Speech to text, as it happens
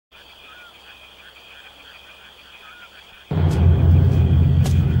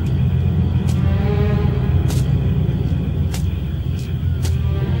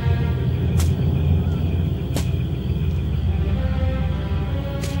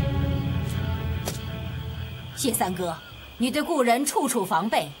谢三哥，你对故人处处防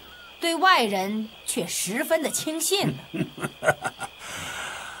备，对外人却十分的轻信了。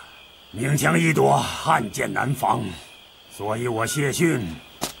明枪易躲，暗箭难防，所以我谢逊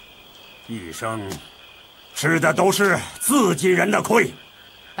一生吃的都是自己人的亏。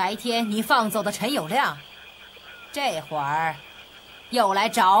白天你放走的陈友谅，这会儿又来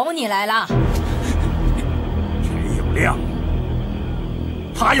找你来了。陈友谅，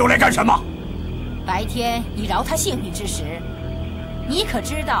他又来干什么？白天你饶他性命之时，你可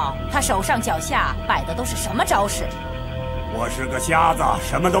知道他手上脚下摆的都是什么招式？我是个瞎子，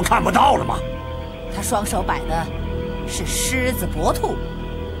什么都看不到了吗？他双手摆的是狮子搏兔，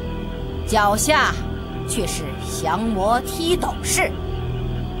脚下却是降魔踢斗式。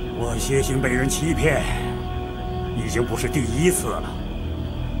我谢逊被人欺骗，已经不是第一次了。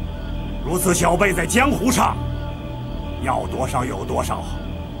如此小辈在江湖上，要多少有多少，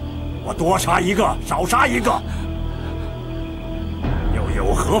我多杀一个少杀一个，又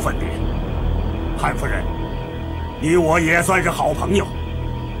有何分别？韩夫人，你我也算是好朋友，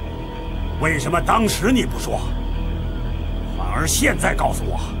为什么当时你不说，反而现在告诉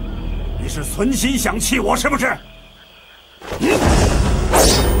我，你是存心想气我是不是？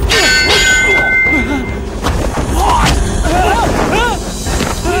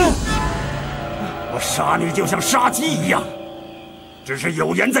我杀你就像杀鸡一样，只是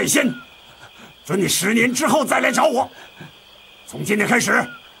有言在先，准你10年之后再来找我。从今天开始，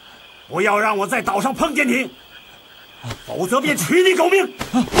不要让我在岛上碰见你，否则便取你狗命！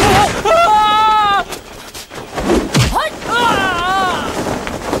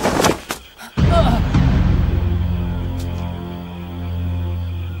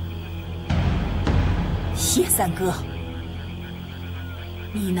谢三哥，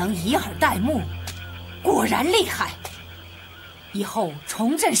你能以耳代目，果然厉害。以后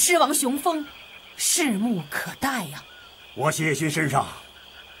重振狮王雄风，拭目可待呀。我谢逊身上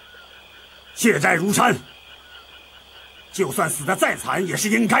血债如山，就算死得再惨也是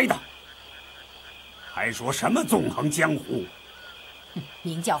应该的。还说什么纵横江湖？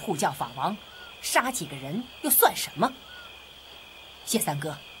明教护教法王，杀几个人又算什么？谢三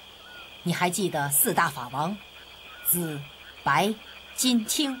哥，你还记得4大法王紫、白、金、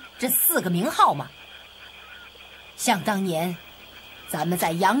青这4个名号吗？想当年，咱们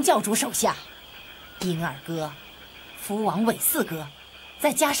在杨教主手下，英二哥、福王韦四哥，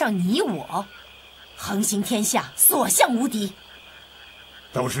再加上你我，横行天下，所向无敌。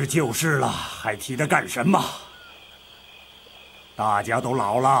都是旧事了，还提它干什么？大家都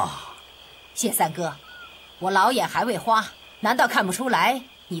老了。谢三哥，我老眼还未花，难道看不出来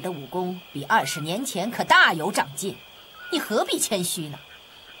你的武功比20年前可大有长进？你何必谦虚呢？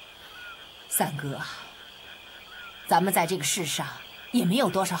三哥，咱们在这个世上也没有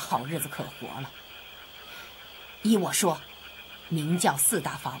多少好日子可活了。依我说，明教4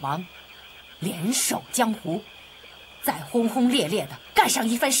大法王联手江湖，再轰轰烈烈的干上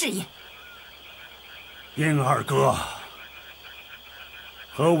一番事业。英二哥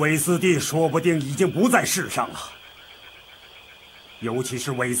和韦四弟说不定已经不在世上了，尤其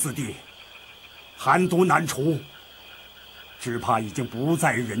是韦四弟，寒毒难除，只怕已经不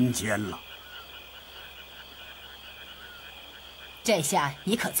在人间了。这下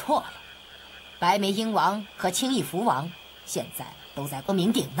你可错了，白眉鹰王和青翼蝠王现在都在光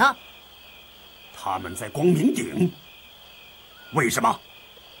明顶呢。他们在光明顶？为什么？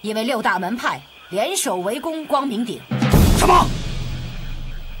因为6大门派联手围攻光明顶。什么？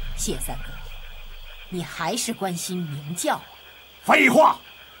谢三哥，你还是关心明教啊？废话，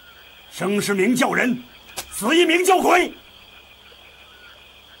生是明教人，死亦明教鬼。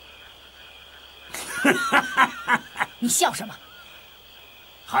你笑什么？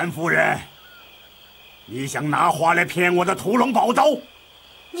韩夫人，你想拿话来骗我的屠龙宝刀？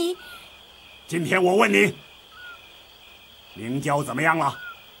你，今天我问你，明教怎么样了？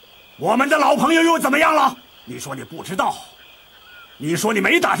我们的老朋友又怎么样了？你说你不知道，你说你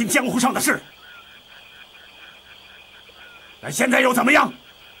没打听江湖上的事，那现在又怎么样？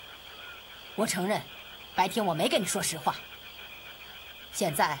我承认，白天我没跟你说实话。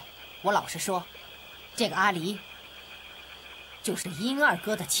现在我老实说，这个阿离就是殷二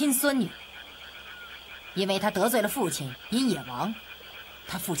哥的亲孙女，因为他得罪了父亲殷野王，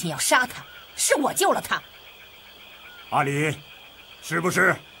他父亲要杀他，是我救了他。阿离，是不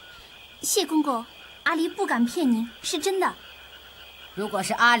是？谢公公，阿离不敢骗您，是真的。如果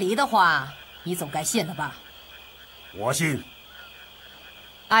是阿离的话，你总该信了吧？我信。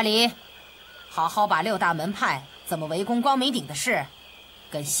阿离，好好把6大门派怎么围攻光明顶的事，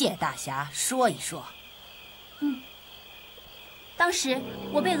跟谢大侠说一说。当时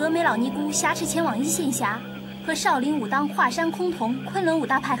我被峨眉老尼姑挟持前往一县峡，和少林武当华山崆峒昆仑五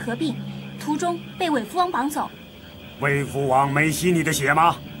大派合并，途中被伪福王绑走。伪福王没吸你的血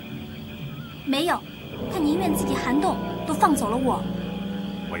吗？没有，他宁愿自己寒冻，都放走了我。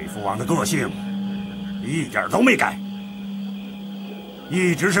伪福王的个性一点都没改，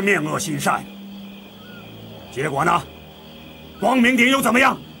一直是面恶心善。结果呢？光明顶又怎么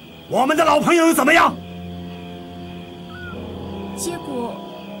样？我们的老朋友又怎么样？结果，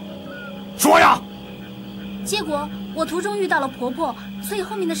说呀！结果我途中遇到了婆婆，所以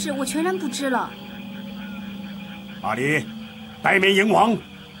后面的事我全然不知了。阿离，白眉鹰王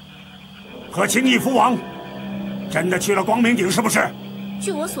和青翼蝠王真的去了光明顶，是不是？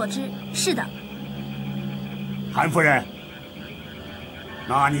据我所知，是的。韩夫人，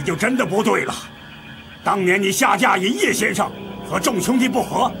那你就真的不对了。当年你下嫁银叶先生，和众兄弟不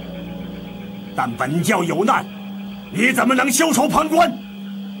和，但本教有难，你怎么能袖手旁观？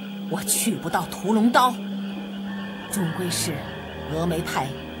我去不到屠龙刀，终归是峨眉派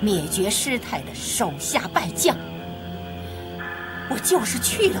灭绝师太的手下败将。我就是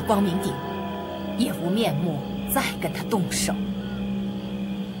去了光明顶，也无面目再跟他动手，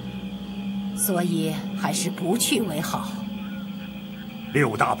所以还是不去为好。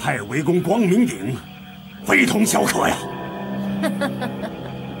六大派围攻光明顶，非同小可呀！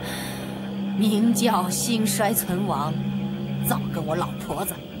明教兴衰存亡，早跟我老婆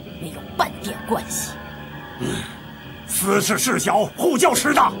子没有半点关系。私事事小，护教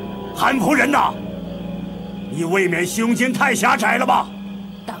事大。韩夫人呐，你未免胸襟太狭窄了吧？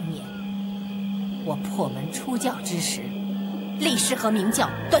当年我破门出教之时，立誓和明教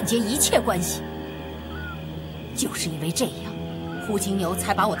断绝一切关系，就是因为这样，胡金牛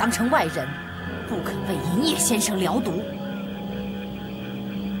才把我当成外人，不肯为银叶先生疗毒。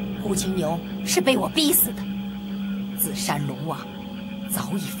胡金牛是被我逼死的，紫山龙王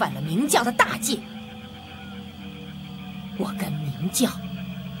早已犯了明教的大戒，我跟明教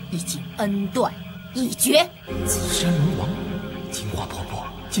已经恩断义绝。紫山龙王，金花婆婆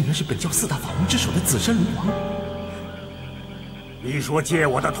竟然是本教四大法王之首的紫山龙王。你说借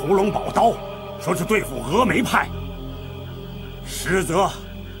我的屠龙宝刀，说是对付峨眉派，实则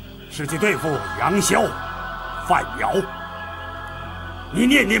是去对付杨逍、范瑶。你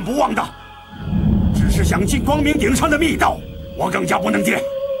念念不忘的，只是想进光明顶上的密道，我更加不能接。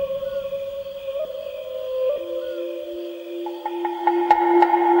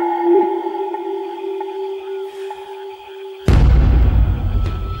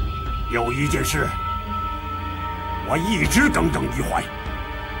有一件事，我一直耿耿于怀。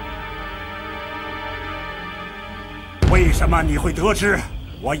为什么你会得知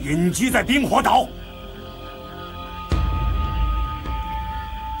我隐居在冰火岛？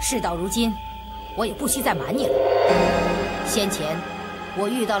事到如今，我也不需再瞒你了。先前我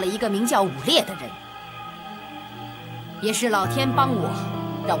遇到了一个名叫武烈的人，也是老天帮我，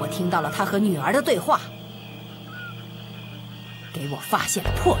让我听到了他和女儿的对话，给我发现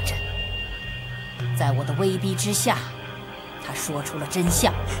了破绽。在我的威逼之下，他说出了真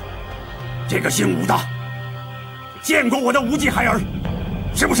相。这个姓武的见过我的无忌孩儿，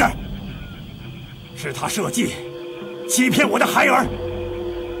是不是？是他设计欺骗我的孩儿，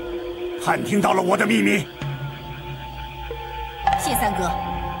探听到了我的秘密。谢三哥，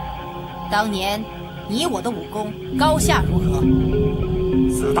当年你我的武功高下如何？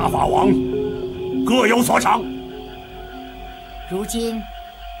四大法王各有所长。如今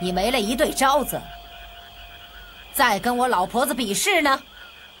你没了一对招子，再跟我老婆子比试呢？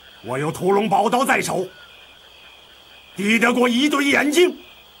我有屠龙宝刀在手，抵得过一对眼睛。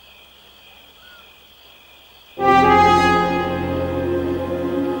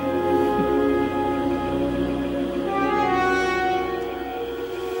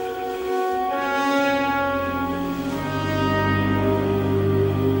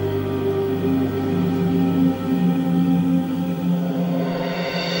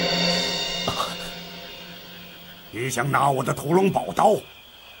你想拿我的屠龙宝刀，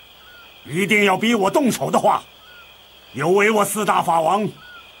一定要逼我动手的话，有违我四大法王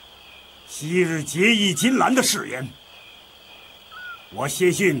昔日结义金兰的誓言。我谢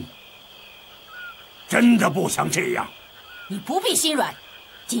逊真的不想这样。你不必心软，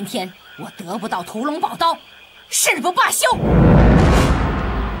今天我得不到屠龙宝刀，誓不罢休。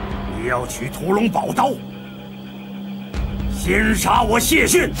你要取屠龙宝刀，先杀我谢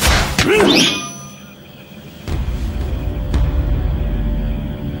逊。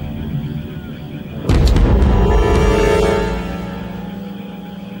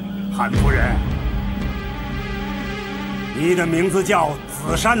韩夫人，你的名字叫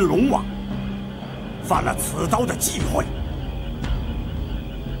紫山龙王，犯了此刀的忌讳，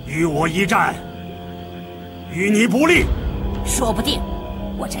与我一战，与你不利。说不定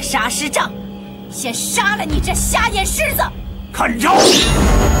我这杀师杖先杀了你这瞎眼狮子。看招！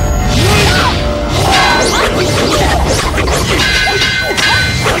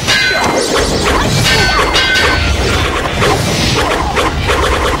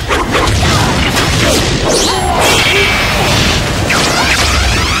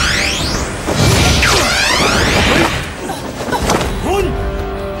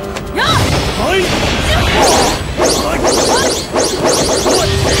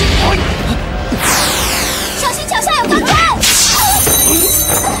小心脚下有钢针！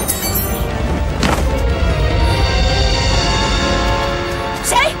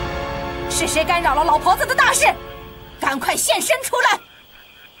谁？是谁干扰了老婆子的大事？赶快现身出来！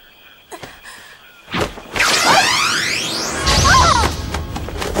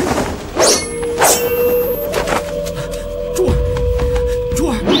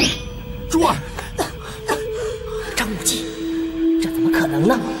珠儿！张无忌，这怎么可能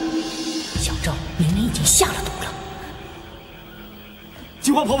呢？小赵明明已经下了毒了。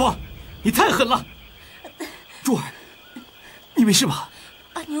金花婆婆，你太狠了！珠儿，你没事吧？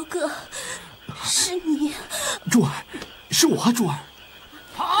阿牛哥，是你。珠儿，是我啊，珠儿。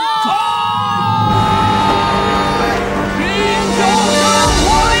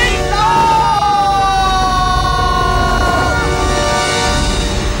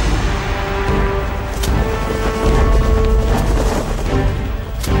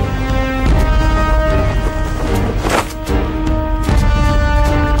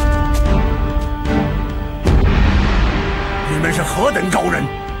何等高人！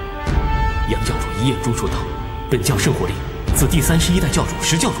杨教主一言中说道：“本教圣火令自第31代教主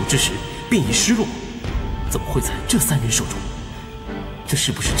石教主之时便已失落，怎么会在这3人手中？这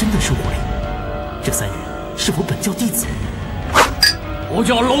是不是真的圣火令？这3人是否本教弟子？”护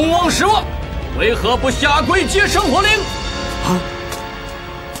教龙王失望，为何不下跪接圣火令？啊！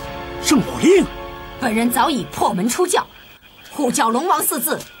圣火令！本人早已破门出教，护教龙王4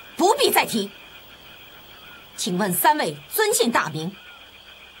字不必再提。请问3位尊姓大名？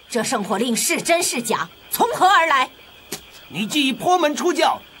这圣火令是真是假？从何而来？你既已破门出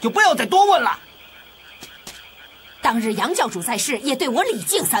教，就不要再多问了。当日杨教主在世，也对我礼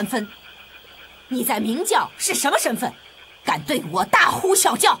敬3分。你在明教是什么身份？敢对我大呼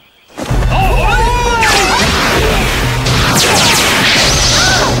小叫？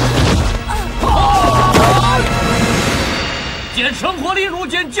见圣火令入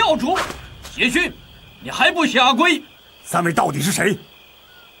见教主，谢逊。你还不下跪？3位到底是谁？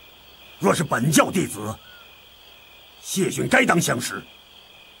若是本教弟子，谢逊该当相识；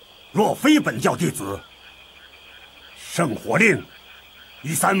若非本教弟子，圣火令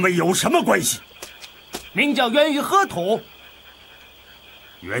与3位有什么关系？明教源于何土？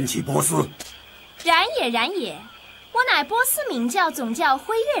缘起波斯。然也，然也。我乃波斯明教总教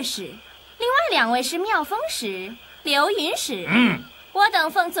辉月使，另外2位是妙风使、流云使。我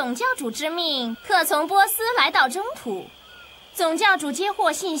等奉总教主之命，特从波斯来到中土。总教主接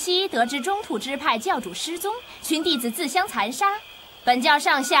获信息，得知中土支派教主失踪，群弟子自相残杀，本教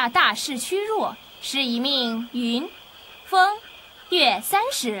上下大势趋弱，是以命云、风、月3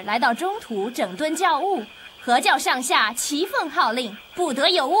使来到中土整顿教务，合教上下齐奉号令，不得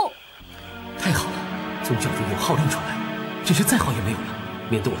有误。太好了，总教主有号令传来，真是再好也没有了，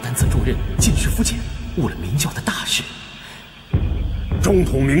免得我担责重任，见识肤浅，误了明教的大事。中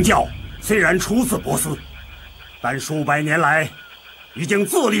土明教虽然出自波斯，但数百年来已经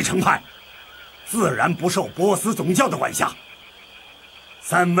自立成派，自然不受波斯总教的管辖。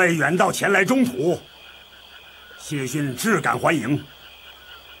3位远道前来中土，谢逊只敢欢迎，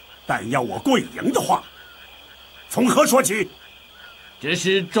但要我跪迎的话，从何说起？这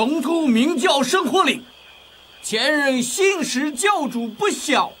是中土明教圣火令，前任信使教主不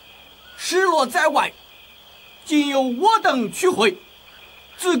孝，失落在外，今由我等取回。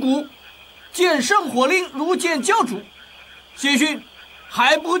自古见圣火令如见教主，谢逊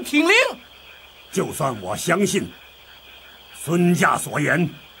还不听令？就算我相信孙家所言，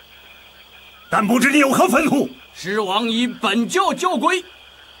但不知你有何吩咐？狮王以本教教规，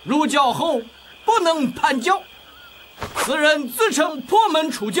入教后不能叛教，此人自称破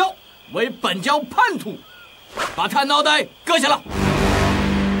门出教，为本教叛徒，把他脑袋割下了。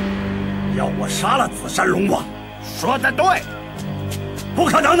要我杀了紫山龙王？说得对。不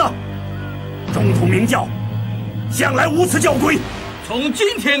可能的！中土明教向来无此教规。从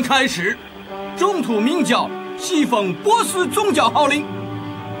今天开始，中土明教西奉波斯宗教号令，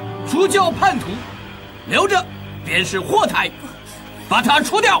出教叛徒留着便是祸胎，把他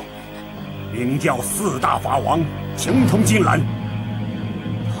除掉。明教4大法王情同金兰，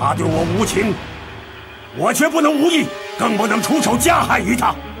他对我无情，我却不能无义，更不能出手加害于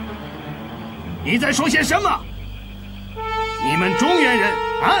他。你在说些什么？你们中原人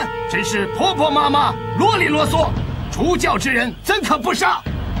啊，真是婆婆妈妈，啰里啰嗦，出教之人怎可不杀？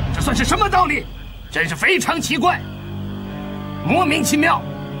这算是什么道理？真是非常奇怪，莫名其妙。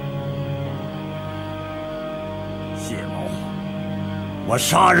谢某，我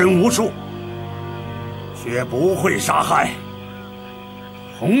杀人无数，却不会杀害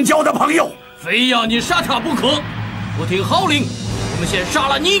同教的朋友。非要你杀他不可！不听号令，我们先杀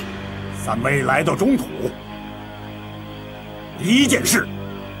了你。三位来到中土，第一件事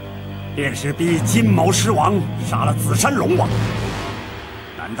便是逼金毛狮王杀了紫山龙王。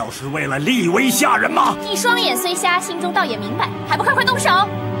难道是为了立威吓人吗？你双眼虽瞎，心中倒也明白，还不快快动手！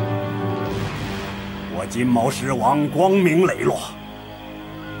我金毛狮王光明磊落，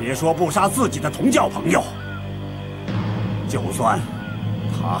别说不杀自己的同教朋友，就算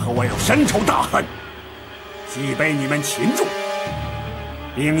他和我有深仇大恨，既被你们擒住，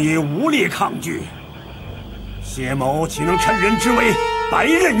并已无力抗拒，谢某岂能趁人之危白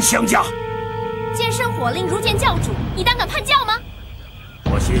刃相加？监生火令如见教主，你胆敢叛教吗？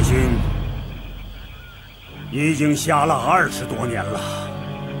我谢勋已经下了20多年了，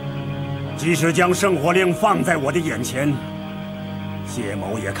即使将圣火令放在我的眼前，谢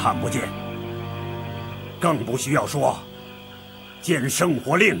某也看不见，更不需要说见圣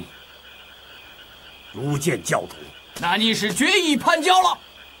火令如见教主。那你是决意叛教了？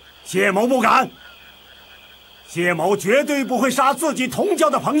谢某不敢，谢某绝对不会杀自己同教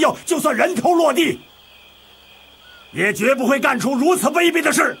的朋友，就算人头落地，也绝不会干出如此卑鄙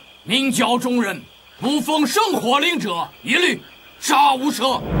的事。明教中人不奉圣火令者，一律杀无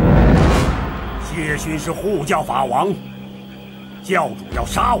赦。谢勋是护教法王，教主要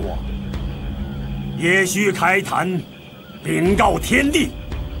杀我，也须开坛禀告天地，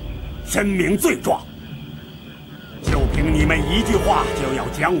申明罪状。就凭你们一句话就要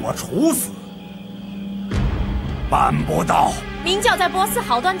将我处死，办不到。明教在波斯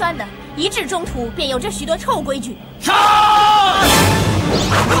好端端的，一至中土便有着许多臭规矩。杀！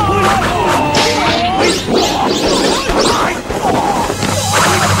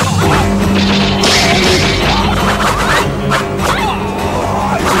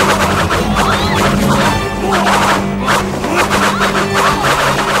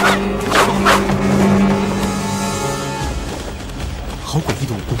好诡异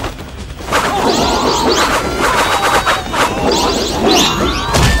的武功啊！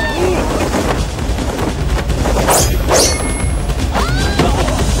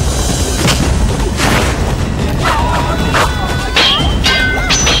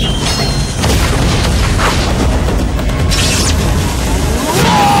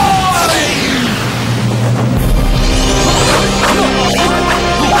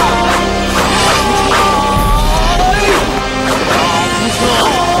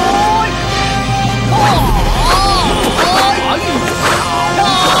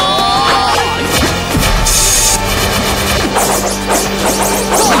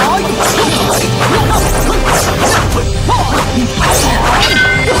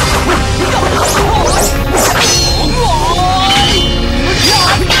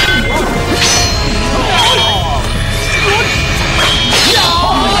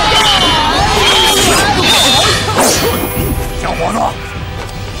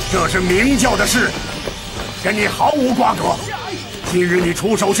这是明教的事，跟你毫无瓜葛。今日你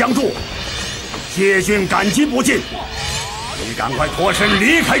出手相助，谢逊感激不尽。你赶快脱身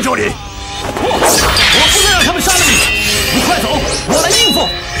离开这里！我不能让他们杀了你，你快走，我来应付。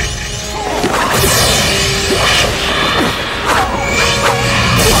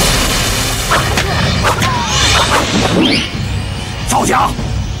赵甲，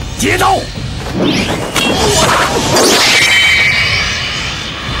接刀！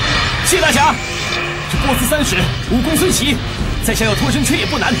谢大侠，这波斯三使武功虽奇，在下要脱身却也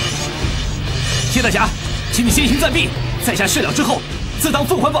不难。谢大侠，请你先行暂避，在下事了之后，自当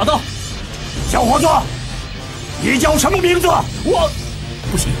奉还宝刀。小伙子，你叫什么名字？我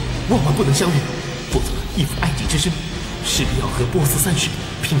不行，万万不能相认，否则义父爱己之身，势必要和波斯三使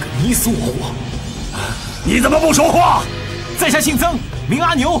拼个你死我活。你怎么不说话？在下姓曾，名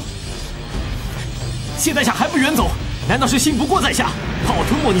阿牛。谢在下还不远走，难道是信不过在下，怕我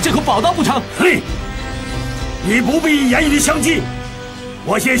吞没你这口宝刀不成？嘿，你不必言语相激。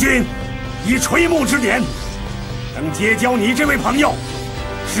我谢逊以垂暮之年，能结交你这位朋友，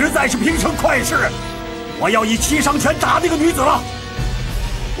实在是平生快事。我要以七伤拳打那个女子了。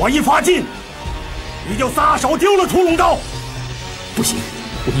我一发劲，你就撒手丢了屠龙刀。不行，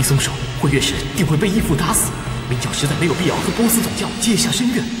我一松手，慧月使定会被义父打死。明教实在没有必要和波斯总教结下深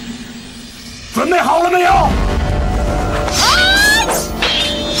怨。准备好了没有？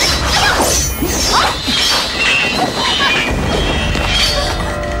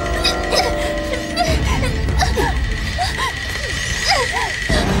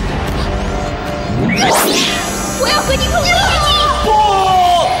我要和你同归于尽！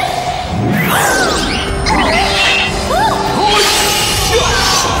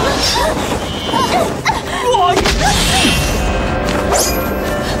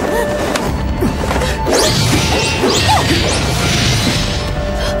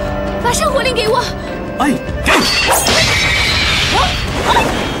把圣火令给我！哎，给！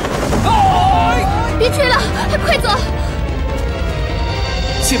别追了，快走！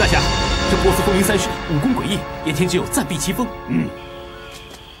谢大侠，这波斯风云三使武功诡异，眼前只有暂避其锋。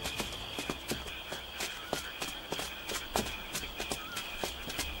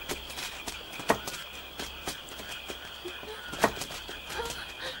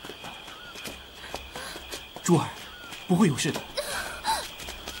珠儿，不会有事的。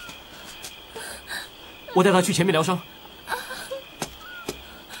我带他去前面疗伤。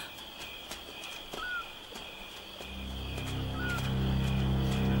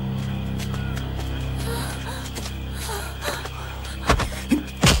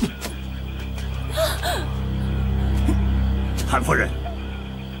韩夫人，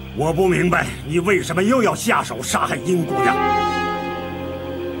我不明白你为什么又要下手杀害殷姑娘。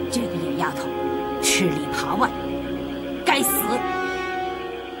这个野丫头，吃里扒外，该死！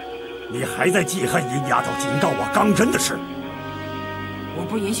你还在记恨殷丫头警告我刚真的事？我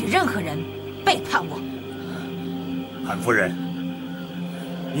不允许任何人背叛我。韩夫人，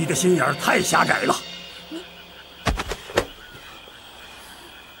你的心眼太狭窄了。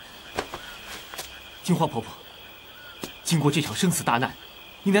金花婆婆，经过这场生死大难，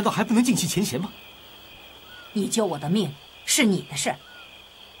你难道还不能尽弃前嫌吗？你救我的命是你的事，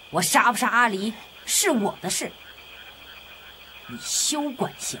我杀不杀阿离是我的事，你休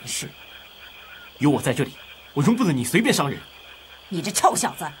管闲事。有我在这里，我容不得你随便伤人。你这臭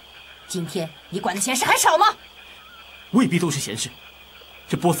小子，今天你管的闲事还少吗？未必都是闲事，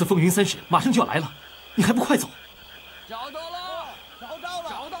这波斯风云三使马上就要来了，你还不快走？找到了，找到了，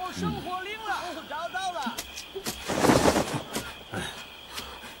找到圣火令了，找到了。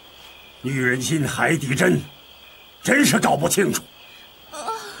女人心海底针，真是搞不清楚。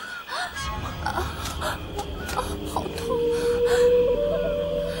好痛！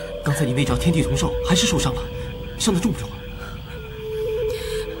刚才你那招天地同寿还是受伤了，伤得重不重啊？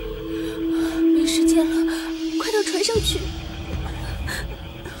没时间了，快到船上去！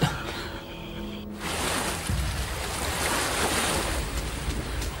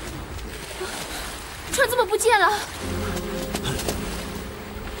船怎么不见了？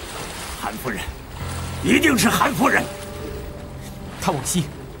韩夫人，一定是韩夫人。他往西，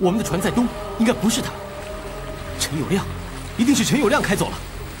我们的船在东，应该不是他。陈友谅，一定是陈友谅开走了。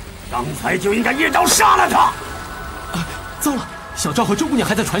刚才就应该一刀杀了他。啊，糟了，小赵和周姑娘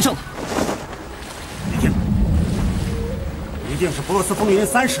还在船上呢。一定是波斯风云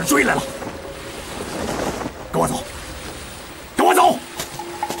三使追来了。跟我走，跟我走。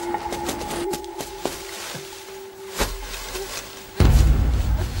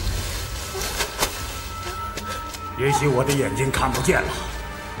也许我的眼睛看不见了，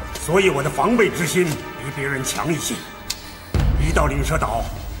所以我的防备之心比别人强一些。一到灵蛇岛，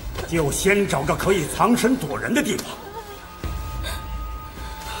就先找个可以藏身躲人的地方。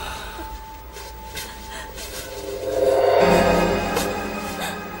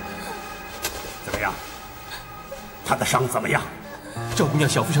怎么样？他的伤怎么样？赵姑娘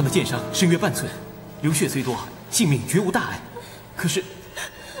小腹上的剑伤深约半寸，流血虽多，性命绝无大碍。可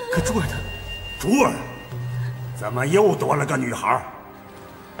珠儿她，珠儿。怎么又多了个女孩？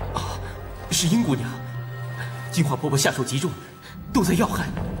啊，是殷姑娘。金花婆婆下手极重，都在要害。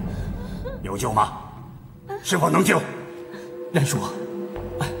有救吗？是否能救？难说。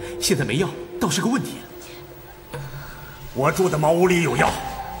现在没药，倒是个问题。我住的茅屋里有药，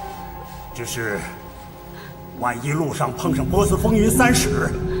只是万一路上碰上波斯风云三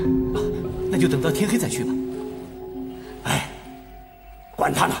使，那就等到天黑再去吧。哎，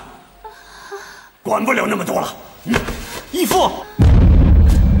管他呢，管不了那么多了。义父，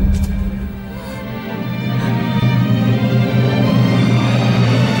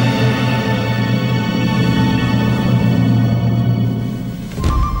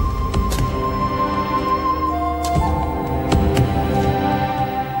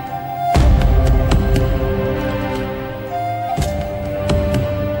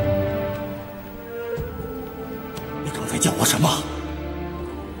你刚才叫我什么？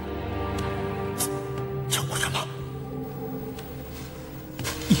叫我什么？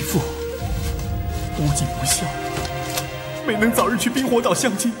义父，无尽不孝，没能早日去冰火岛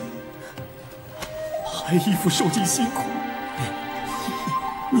相见，害义父受尽辛苦。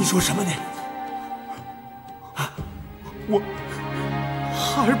你说什么呢？我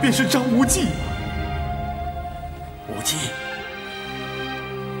孩儿便是张无忌。无忌，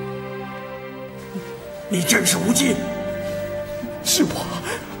你真是无忌？是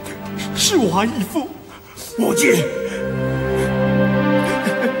我啊，义父。无忌。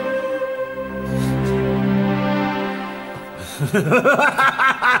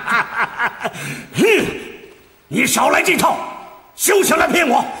你少来这套，休想来骗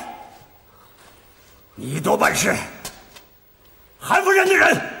我！你多半是韩夫人的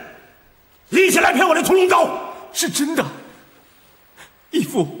人，立起来骗我的屠龙刀。是真的，义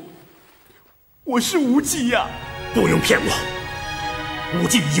父，我是无忌呀！不用骗我，无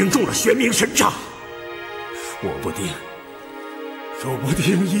忌已经中了玄冥神煞，说不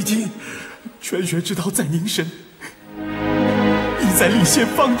定已经全学之道在凝神，意在立宪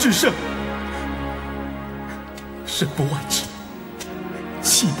方制胜。身不外直，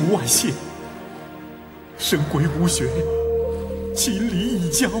气不外泄，神归无学，亲离异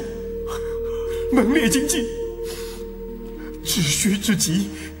教，猛烈精进，治虚之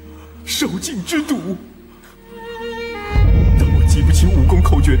极，守静之笃。当我记不清武功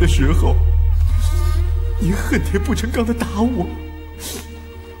口诀的时候，您恨铁不成钢的打我，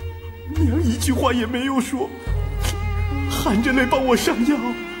娘一句话也没有说，含着泪帮我上药。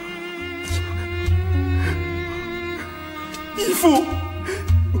义父，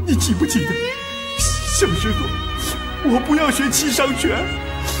你记不记得小时候我不要学七伤拳，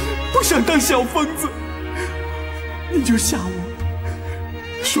不想当小疯子，你就吓我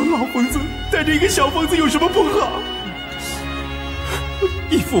说老疯子带着一个小疯子有什么不好。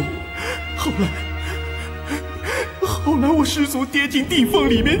义父，后来我失足跌进地缝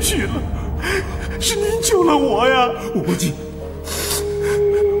里面去了，是您救了我呀。无忌，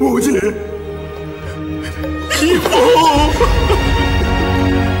义父，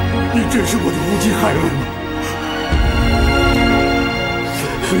你真是我的无忌孩儿吗？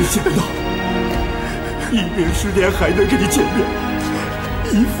没想到1年10年还能跟你见面，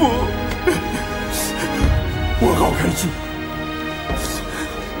义父，我好开心，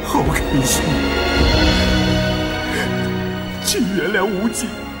好开心。请原谅无忌，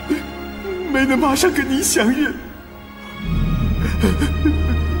没能马上跟您相认。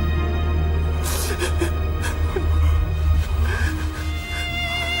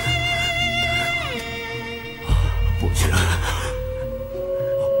不行，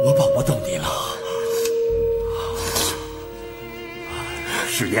我抱不动你了。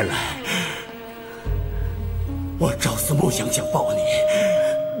10年来，我朝思暮想抱你，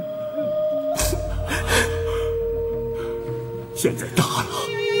现在大了，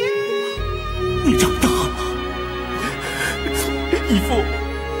你长大了。义父，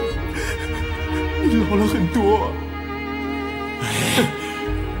你老了很多。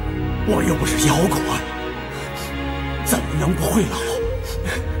我又不是妖怪，怎么能不会老？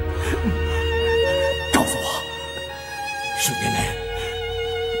告诉我，10年内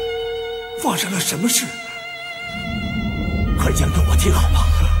发生了什么事？快讲给我听好吗？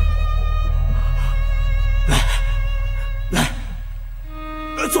来，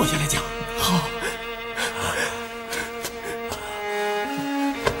坐下来讲。好。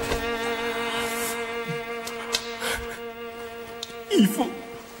义父，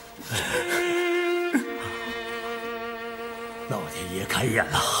老天爷开眼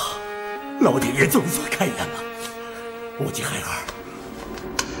了，老天爷总算开眼了。无忌孩儿，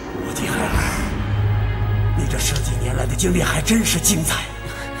你这10几年来的经历还真是精彩。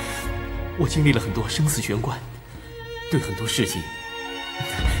我经历了很多生死玄关，对很多事情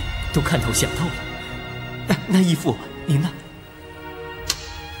都看透想透了。那义父您呢？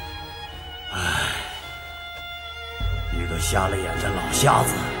一个瞎了眼的老瞎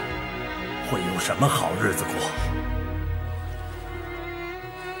子，会有什么好日子过？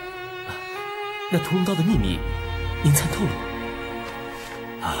那屠龙刀的秘密，您参透了吗？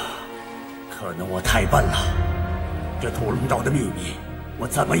可能我太笨了，这屠龙刀的秘密，我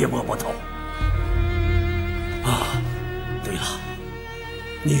怎么也摸不透。对了，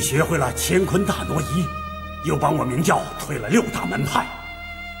你学会了乾坤大挪移，又帮我明教推了6大门派，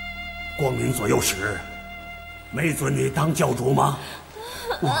光明左右使没准你当教主吗？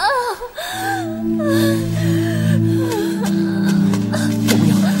伯母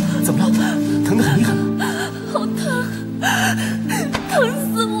娘，怎么了？疼得很厉害吗？好疼，疼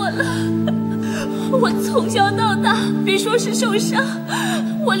死我了！我从小到大，别说是受伤，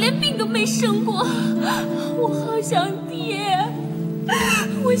我连病都没生过。我好想爹，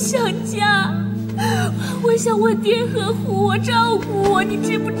我想家，我想我爹呵护我、照顾我，你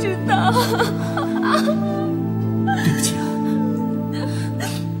知不知道？对不起啊，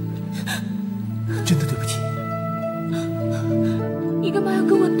真的对不起。你干嘛要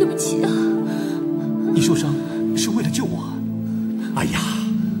跟我对不起啊？你受伤是为了救我。哎呀，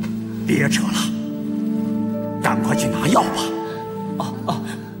别扯了，赶快去拿药吧。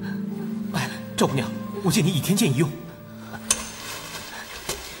哎，赵姑娘，我借你倚天剑一用。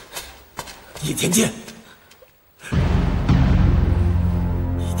倚天剑，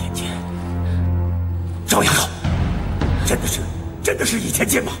倚天剑，赵丫头，真的是倚天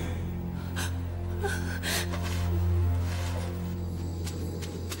剑吗？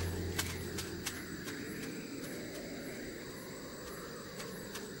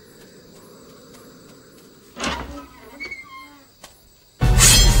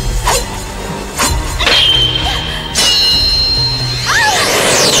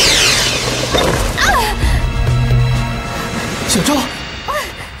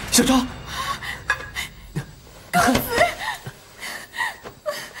小昭，公子，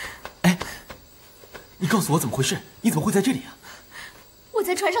哎，你告诉我怎么回事？你怎么会在这里啊？我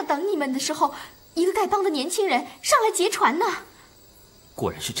在船上等你们的时候，一个丐帮的年轻人上来劫船呢。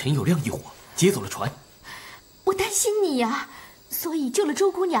果然是陈友谅一伙劫走了船。我担心你呀，所以救了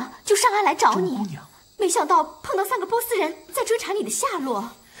周姑娘，就上岸来找你。周姑娘，没想到碰到3个波斯人在追查你的下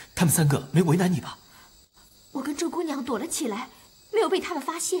落。他们3个没为难你吧？我跟周姑娘躲了起来，没有被他们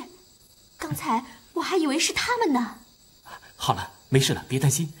发现。刚才我还以为是他们呢。好了，没事了，别担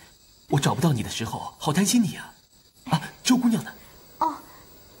心。我找不到你的时候，好担心你啊。周姑娘呢？哦，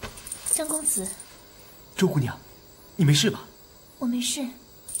张公子。周姑娘，你没事吧？我没事，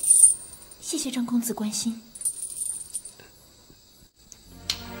谢谢张公子关心。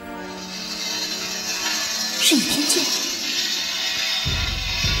是倚天剑，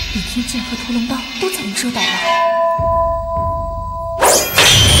倚天剑和屠龙刀都在你遮挡了。来，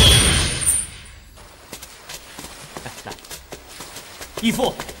义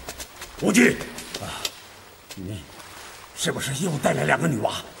父，无忌，你是不是又带来2个女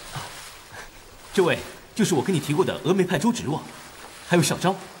娃？这位就是我跟你提过的峨眉派周芷若，还有小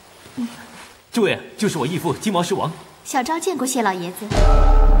昭。这位就是我义父金毛狮王。小昭见过谢老爷子。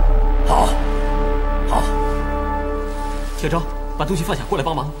好。小昭，把东西放下，过来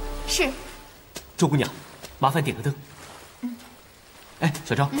帮忙。是。周姑娘，麻烦点个灯。哎，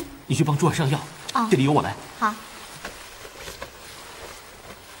小昭，你去帮珠儿上药。这里由我来。好。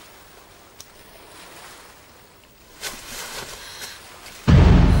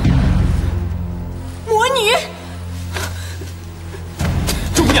魔女！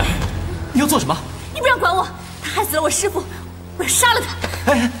周姑娘，你要做什么？你不要管我！他害死了我师父，我要杀了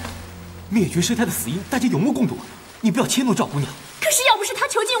他！哎，灭绝师太的死因，大家有目共睹。你不要迁怒赵姑娘。可是要不是他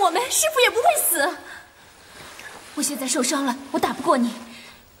囚禁我们，师父也不会死。我现在受伤了，我打不过你。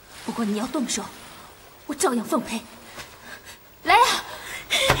不过你要动手，我照样奉陪。来呀！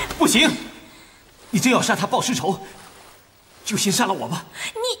不行，你真要杀他报师仇，就先杀了我吧。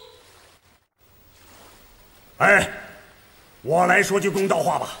哎，我来说句公道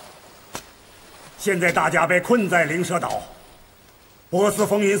话吧。现在大家被困在灵蛇岛，波斯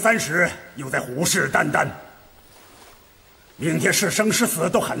风云30又在虎视眈眈，明天是生是死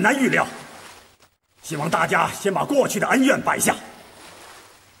都很难预料。希望大家先把过去的恩怨摆下，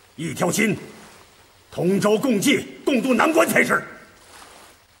一条心，同舟共济，共度难关才是。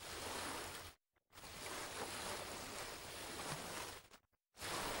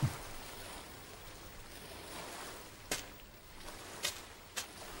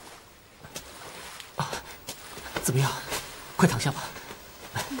怎么样？快躺下吧。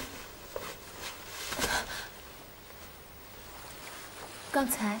刚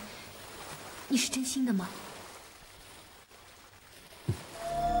才你是真心的吗？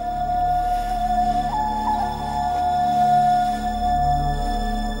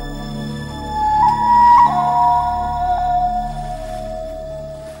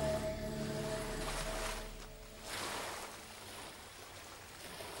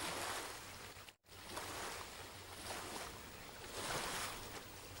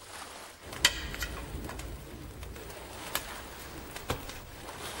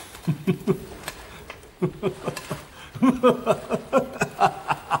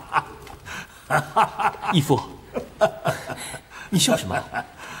义父，你笑什么？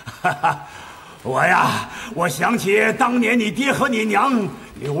我想起当年你爹和你娘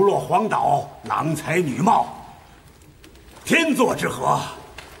流落荒岛，郎才女貌，天作之合，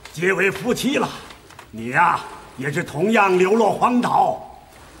结为夫妻了。你呀，也是同样流落荒岛，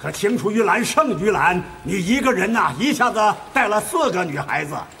可青出于蓝胜于蓝，你一个人呐，一下子带了4个女孩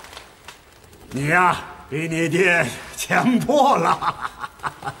子。你呀，比你爹强多了。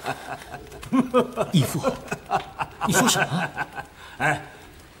义父，你说什么？哎，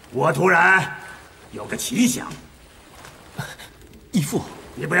我突然有个奇想。义父，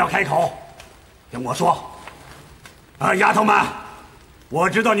你不要开口，听我说。丫头们，我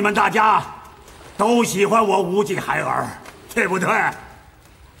知道你们大家都喜欢我无忌孩儿，对不对？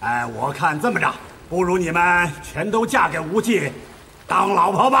哎，我看这么着，不如你们全都嫁给无忌，当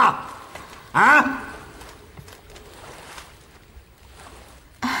老婆吧。啊！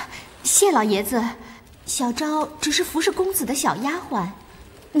谢老爷子，小昭只是服侍公子的小丫鬟，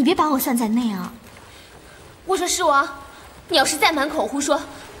你别把我算在内啊。我说狮王，你要是再满口胡说，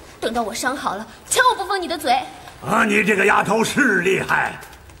等到我伤好了，瞧我不封你的嘴！你这个丫头是厉害，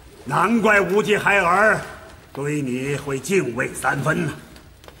难怪无忌孩儿对你会敬畏3分呢。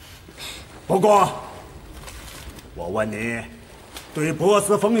不过，我问你。对波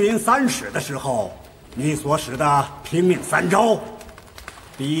斯风云3使的时候，你所使的拼命3招，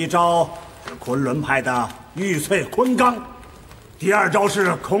第1招是昆仑派的玉碎昆冈，第2招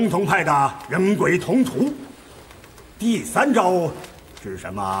是崆峒派的人鬼同途，第3招是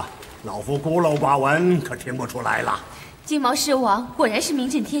什么？老夫孤陋寡闻，可听不出来了。金毛狮王果然是名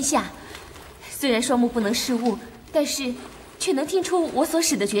震天下，虽然双目不能视物，但是却能听出我所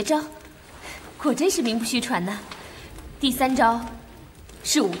使的绝招，果真是名不虚传呢。第3招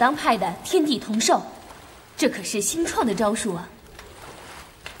是武当派的天地同寿，这可是新创的招数啊。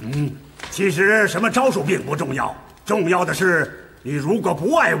其实什么招数并不重要，重要的是你如果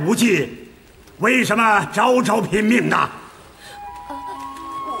不爱无忌，为什么招招拼命呢？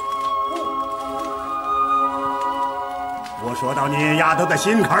我说到你丫头的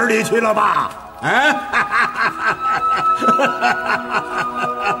心坎里去了吧？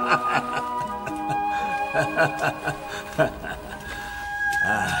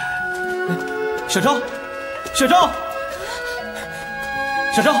小昭，小昭，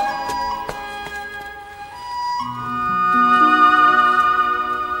小昭，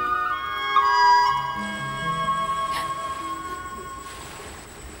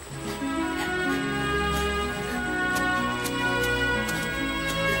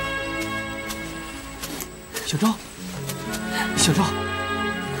小昭，小昭，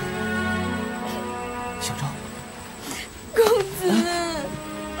小昭，公子。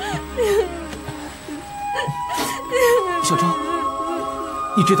小昭，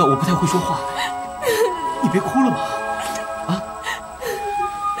你知道我不太会说话，你别哭了嘛，啊！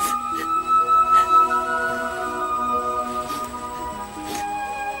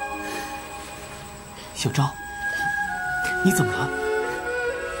小昭，你怎么了？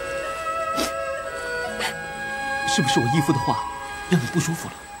是不是我义父的话让你不舒服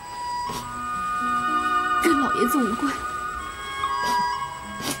了？跟老爷子无关，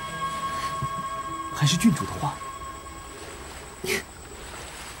还是郡主的话？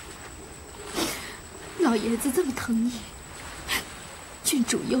老爷子这么疼你，郡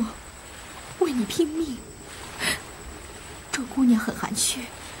主又为你拼命。周姑娘很含蓄，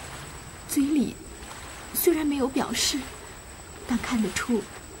嘴里虽然没有表示，但看得出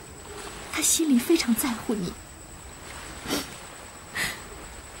她心里非常在乎你。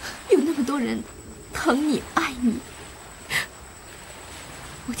有那么多人疼你爱你，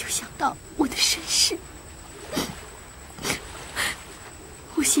我就想到我的身世，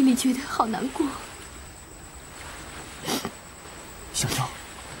我心里觉得好难过。小昭，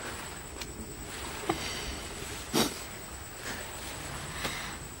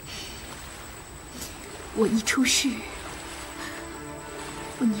我一出世，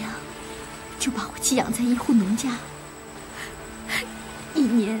我娘就把我寄养在一户农家，1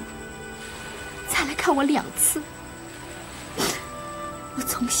年才来看我2次。我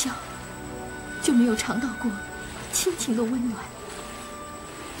从小就没有尝到过亲情的温暖，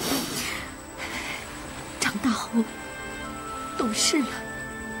长大后懂事了，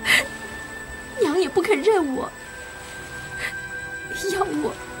娘也不肯认我，要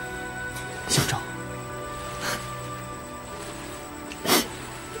我。小昭，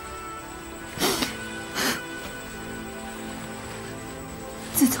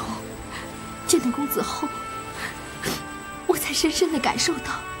自从见到公子后，我才深深地感受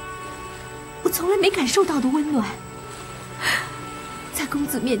到我从来没感受到的温暖。在公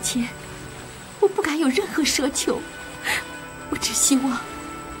子面前，我不敢有任何奢求，我只希望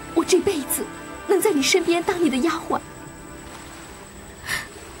我这辈子能在你身边当你的丫鬟。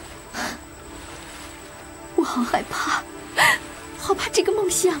我好害怕，好怕这个梦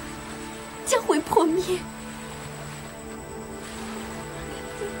想将会破灭。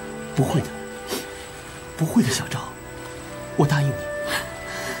不会的，不会的，小昭，我答应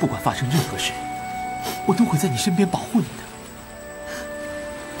你，不管发生任何事，我都会在你身边保护你的。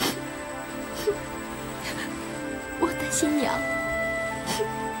我的新娘，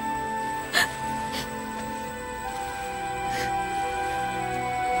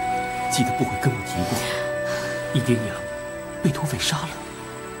记得不会跟我提过，你爹娘被土匪杀了。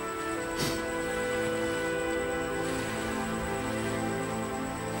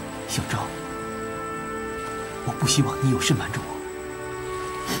小赵，我不希望你有事瞒着我。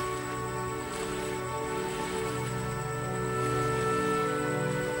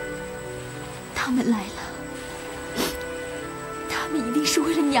他们来了，他们一定是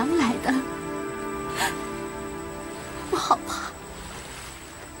为了娘来的。我好怕，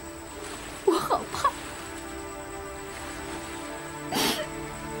我好怕。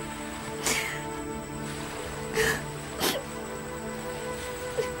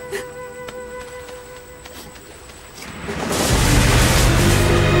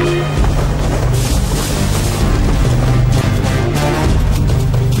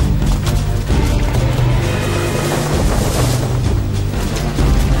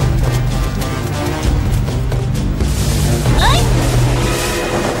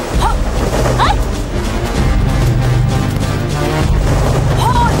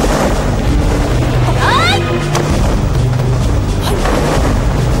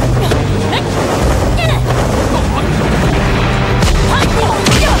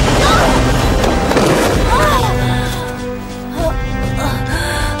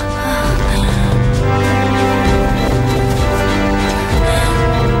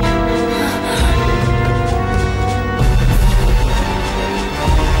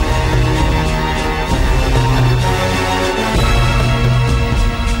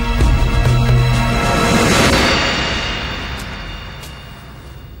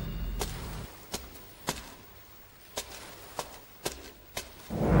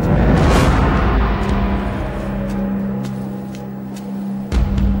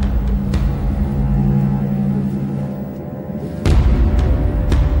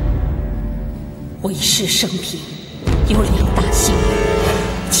我一世生平有2大心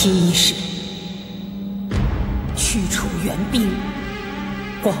愿，其一是驱除援兵，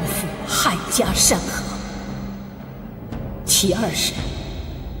光复汉家山河；其二是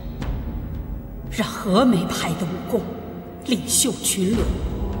让峨眉派的武功领袖群伦，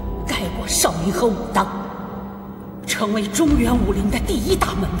盖过少林和武当，成为中原武林的第1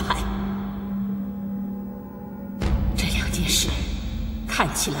大门派。这2件事看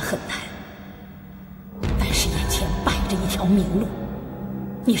起来很难，但是眼前摆着一条明路，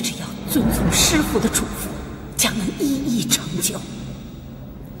你只要遵从师父的嘱咐，将能一一成就。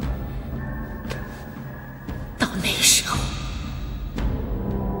到那时候，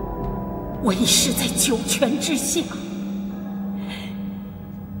我已是在九泉之下，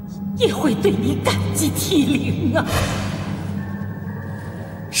也会对你感激涕零啊！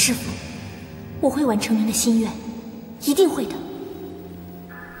师父，我会完成您的心愿，一定会的。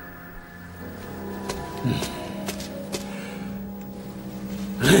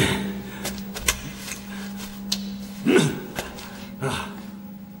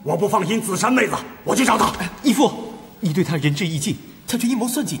我不放心紫珊妹子，我去找她。义父，你对她仁至义尽，她却阴谋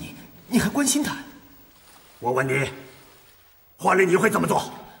算计你，你还关心她？我问你，换了你会怎么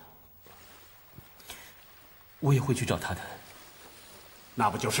做？我也会去找她的。那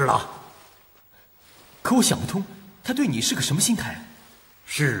不就是了？可我想不通，她对你是个什么心态？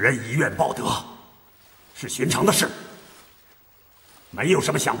世人以怨报德，是寻常的事，没有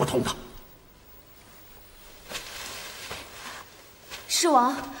什么想不通的。狮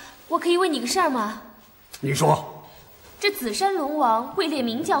王，我可以问你个事儿吗？你说。这紫山龙王位列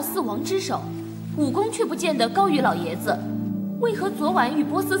明教4王之首，武功却不见得高于老爷子，为何昨晚与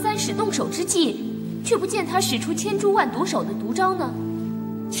波斯三使动手之际，却不见他使出千珠万毒手的毒招呢？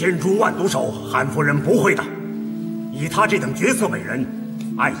千珠万毒手，韩夫人不会的。以他这等绝色美人，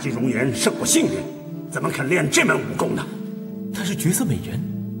爱惜容颜胜过性命，怎么肯练这门武功呢？她是绝色美人。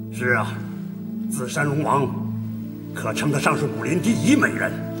是啊，紫山龙王可称得上是武林第1美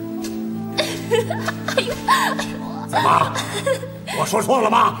人。哎呦，怎么？我说错了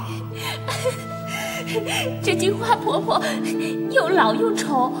吗？这金花婆婆又老又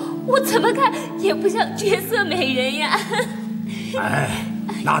丑，我怎么看也不像绝色美人呀。哎，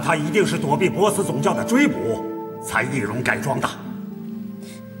那她一定是躲避波斯总教的追捕，才易容改装的。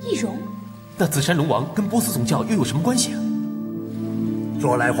易容？那紫山龙王跟波斯总教又有什么关系啊？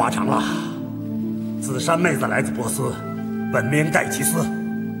说来话长了。紫山妹子来自波斯，本名戴奇斯，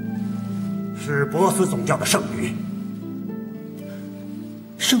是波斯总教的圣女。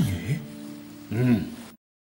圣女？嗯。